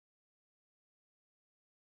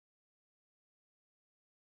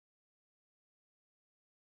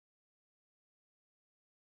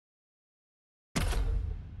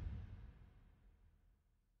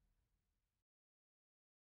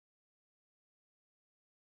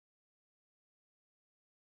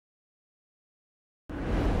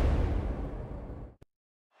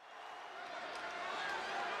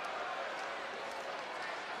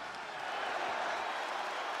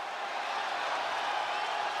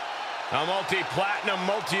A multi-platinum,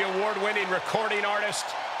 multi-award-winning recording artist,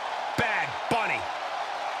 Bad Bunny.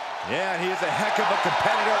 Yeah, he is a heck of a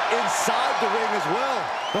competitor inside the ring as well.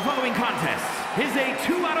 The following contest is a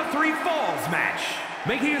 2 out of 3 falls match.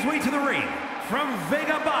 Making his way to the ring from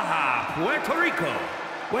Vega Baja, Puerto Rico,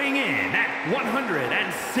 weighing in at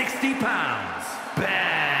 160 pounds,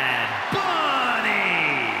 Bad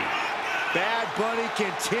Bunny. Bad Bunny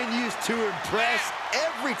continues to impress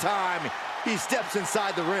every time he steps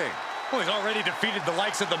inside the ring. Well, he's already defeated the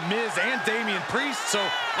likes of The Miz and Damian Priest, so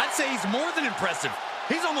I'd say he's more than impressive.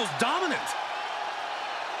 He's almost dominant.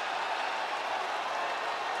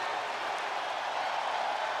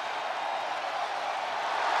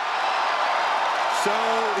 So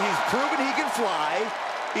he's proven he can fly.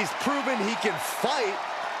 He's proven he can fight.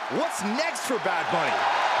 What's next for Bad Bunny?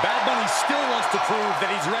 Bad Bunny still wants to prove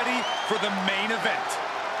that he's ready for the main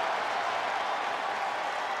event.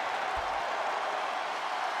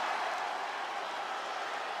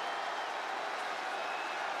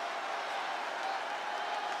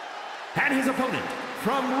 And his opponent,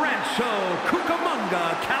 from Rancho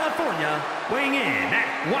Cucamonga, California, weighing in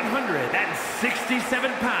at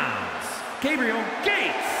 167 pounds, Gabriel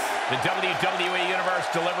Gates. The WWE Universe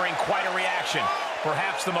delivering quite a reaction.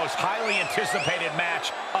 Perhaps the most highly anticipated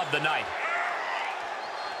match of the night.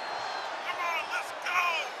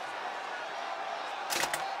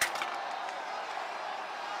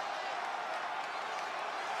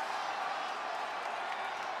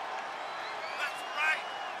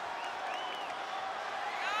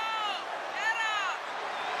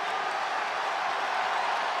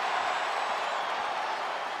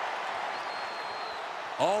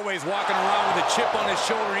 Always walking around with a chip on his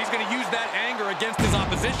shoulder. He's going to use that anger against his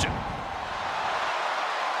opposition.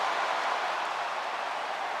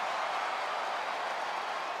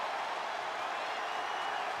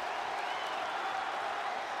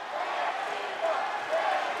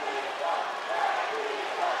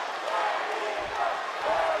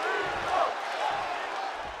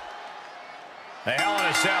 The Hell in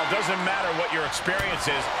a Cell, doesn't matter what your experience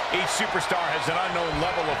is, each superstar has an unknown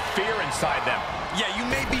level of fear inside them. Yeah, you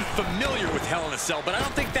may be familiar with Hell in a Cell, but I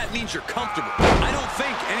don't think that means you're comfortable. I don't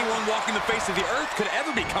think anyone walking the face of the earth could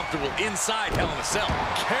ever be comfortable inside Hell in a Cell.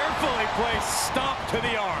 Carefully placed stomp to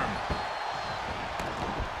the arm.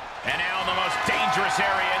 And now in the most dangerous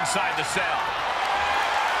area inside the cell.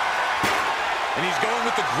 And he's going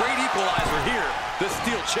with the great equalizer here, the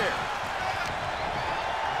steel chair.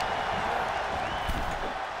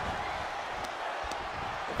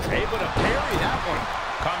 Able to parry that one.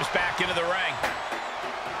 Comes back into the ring.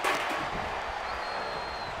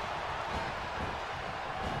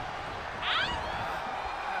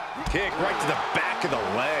 Kick right to the back of the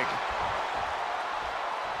leg.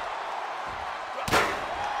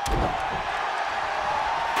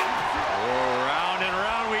 Oh, round and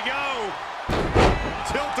round we go.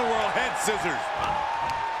 Tilt-a-whirl head scissors.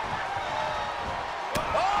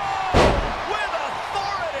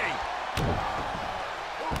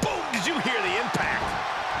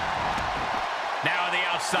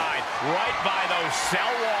 Outside, right by those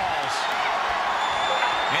cell walls.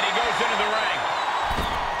 And he goes into the ring.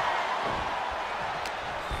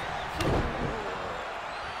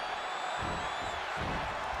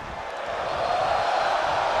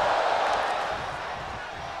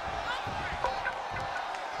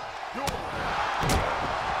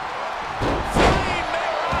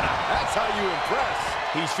 That's how you impress.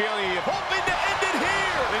 He's feeling hoping to end it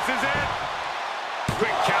here. This is it.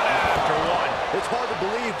 Quick count out after one. It's hard to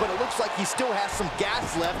believe, but it looks like he still has some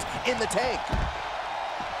gas left in the tank.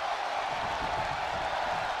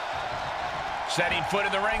 Setting foot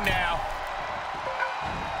in the ring now.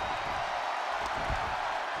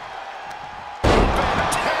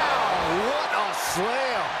 Down. What a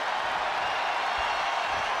slam.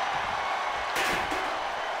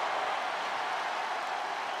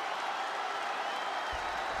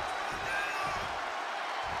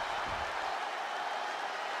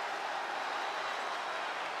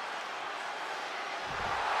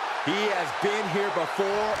 He has been here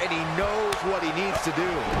before, and he knows what he needs to do.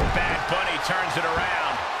 Bad Bunny turns it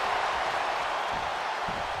around.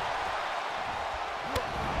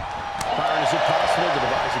 Byron, is it possible to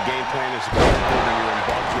devise a game plan as a competitor when you're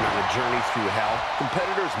embarking on a journey through hell?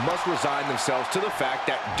 Competitors must resign themselves to the fact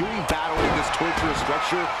that doing battle in this torturous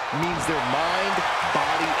structure means their mind,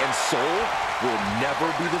 body, and soul will never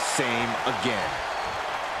be the same again.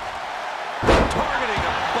 Targeting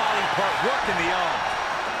a body part, working the arm.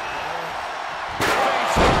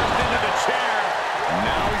 Face first into the chair.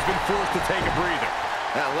 Now he's been forced to take a breather.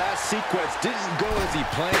 That last sequence didn't go as he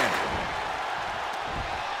planned.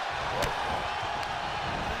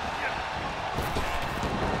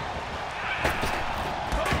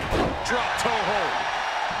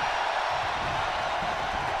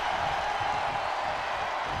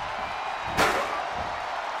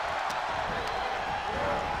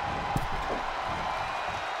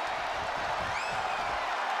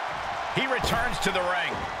 He returns to the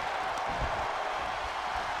ring.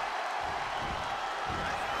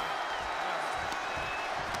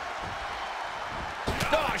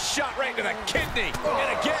 Oh, shot right to the kidney. And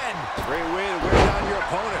again. Great way to wear down your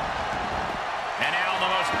opponent. And now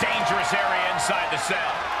the most dangerous area inside the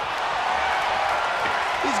cell.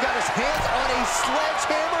 He's got his hands on a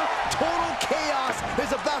sledgehammer. Total chaos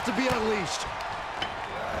is about to be unleashed.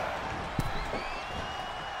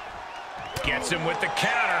 Gets him with the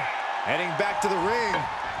counter. Heading back to the ring.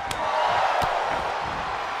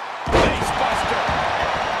 Face buster.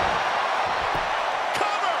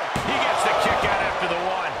 Cover. He gets the kick out after the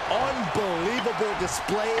one. Unbelievable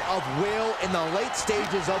display of will in the late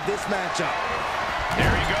stages of this matchup. There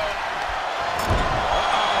you go.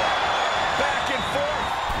 Back and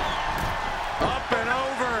forth. Up and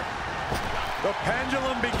over. The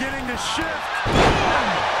pendulum beginning to shift.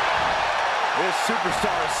 This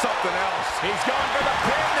superstar is something else. He's going for the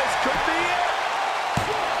pin. This could be it.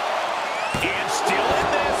 And still in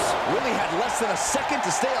this. Really had less than a second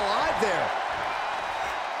to stay alive there.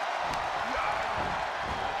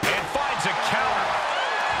 And finds a counter.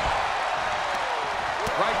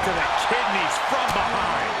 Right to the kidneys from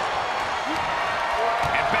behind.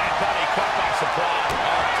 And Bad Bunny caught by surprise.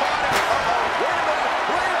 Caught him. Uh-oh. Wait a minute.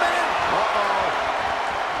 Wait a minute. Uh-oh.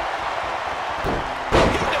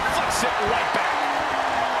 He deflects it right back.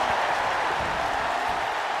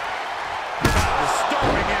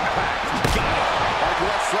 Disturbing impact. Got it. Like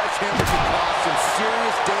that sledgehammer can cause some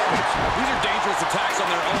serious damage. These are dangerous attacks on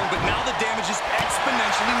their own, but now the damage is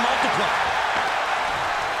exponentially multiplied.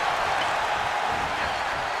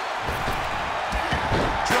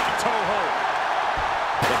 Drop toe hold.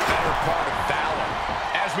 The better part of valor.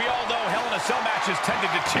 As we all know, Hell in a Cell matches tend to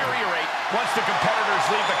deteriorate once the competitors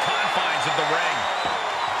leave the confines of the ring.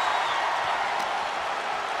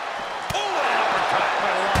 Oh, an uppercut.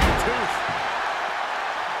 Right along the tooth.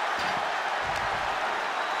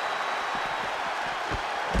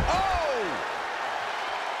 Oh!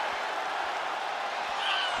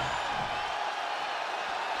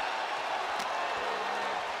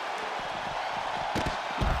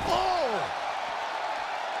 Oh!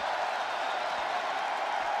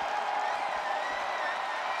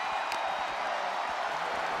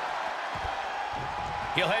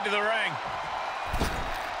 He'll head to the ring.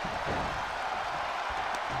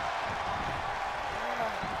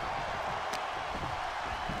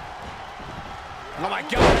 Oh my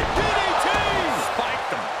God, DDT!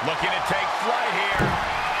 Spiked him. Looking to take flight here.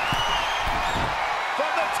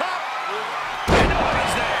 From the top. And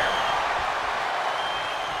nobody's there.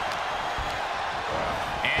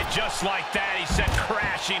 And just like that, he sent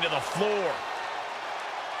crashing to the floor.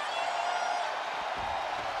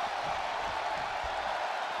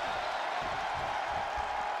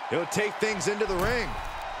 He'll take things into the ring.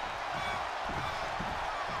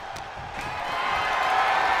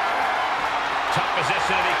 Tough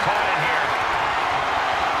position to be caught in here.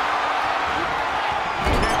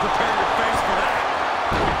 Can't prepare your face for that.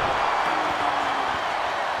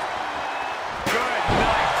 Good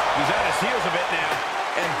night. He's on his heels a bit now.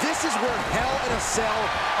 And this is where Hell in a Cell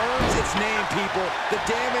earns its name, people. The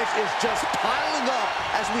damage is just piling up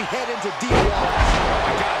as we head into deep waters. Oh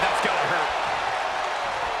my God, that's gotta hurt.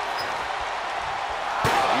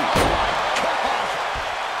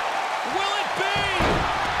 Will it be?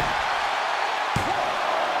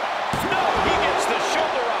 No, he gets the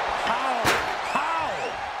shoulder up. How?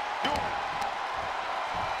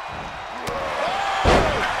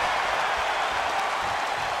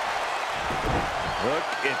 Look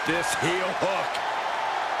at this heel hook.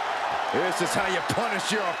 This is how you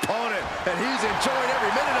punish your opponent, and he's enjoying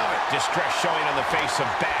every minute of it. Distress showing on the face of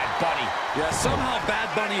Bad Bunny. Yeah, somehow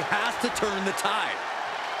Bad Bunny has to turn the tide.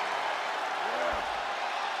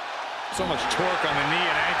 So much torque on the knee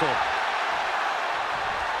and ankle.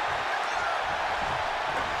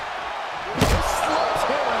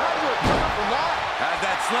 Sledgehammer, how do you recover from that? Had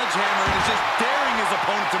that sledgehammer and is just daring his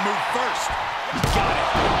opponent to move first. Got it.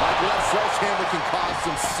 Like that sledgehammer can cause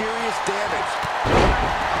some serious damage.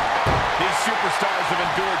 These superstars have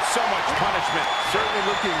endured so much punishment. Certainly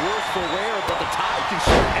looking worse for wear, but the tide can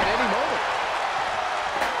shift at any moment.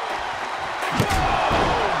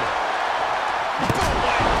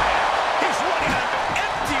 He's running on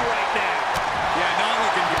empty right now. Yeah, not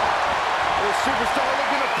looking good. The superstar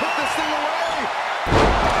looking to put this thing away.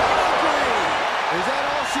 Is that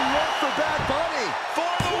all she wrote for Bad Bunny?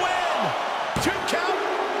 For the win. 2 count.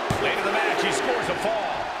 Late in the match, he scores a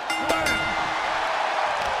fall. Bam.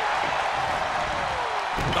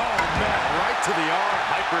 Oh, man, right to the arm.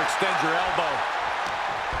 Hyperextend your elbow.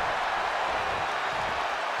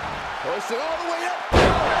 Hoisted all the way up.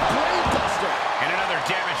 Brain buster. And another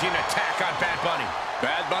damaging attack on Bad Bunny.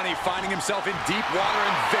 Bad Bunny finding himself in deep water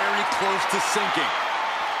and very close to sinking.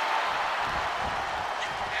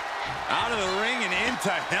 Out of the ring and into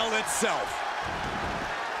hell itself.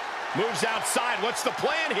 Moves outside. What's the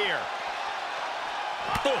plan here?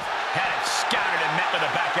 Oof. Had it scattered and met with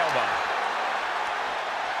a back elbow.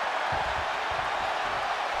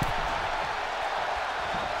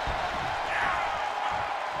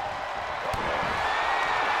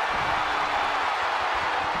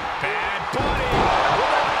 Bad Bunny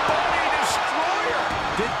with a Bunny Destroyer.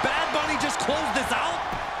 Did Bad Bunny just close this out?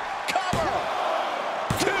 Cover.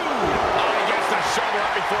 2. I guess the shoulder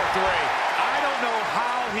up before 3. I don't know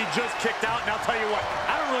how he just kicked out, and I'll tell you what,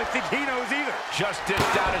 I don't really think he knows either. Just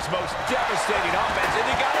dished out his most devastating offense, and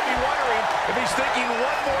you got to be wondering if he's thinking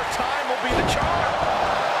one more time will be the charm.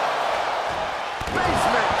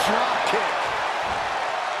 Basement drop kick.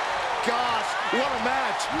 Gosh, what a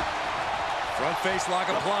match. Front face lock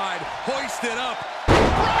applied. Hoisted up.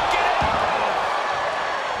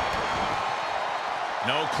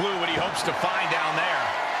 No clue what he hopes to find down there.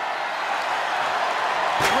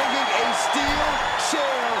 Bringing a steel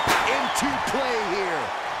chair into play here.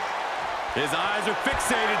 His eyes are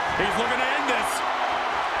fixated. He's looking to end this.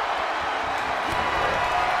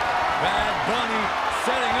 Bad Bunny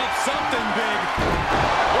setting up something big.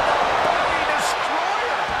 Bunny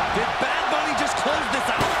Destroyer. Did Bad Bunny just close this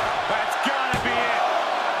out? That's gotta be it.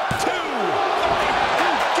 2.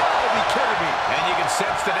 You gotta be kidding me. And you can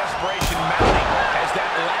sense the desperation mounting as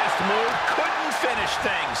that last move couldn't finish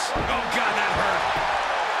things. Oh, God, that hurt.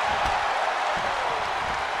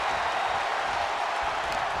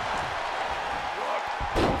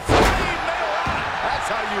 That's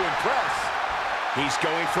how you impress. He's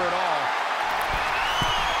going for it all.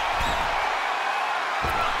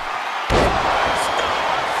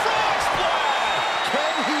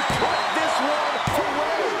 Can he put this one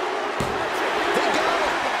away? They got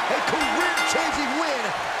it. A career-changing win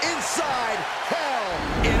inside Hell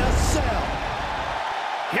in a Cell.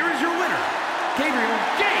 Here is your winner, Gabriel.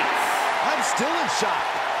 I'm still in shock.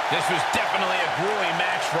 This was definitely a grueling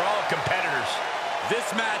match for all competitors. This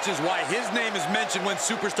match is why his name is mentioned when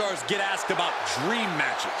superstars get asked about dream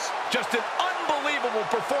matches. Just an unbelievable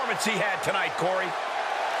performance he had tonight, Corey.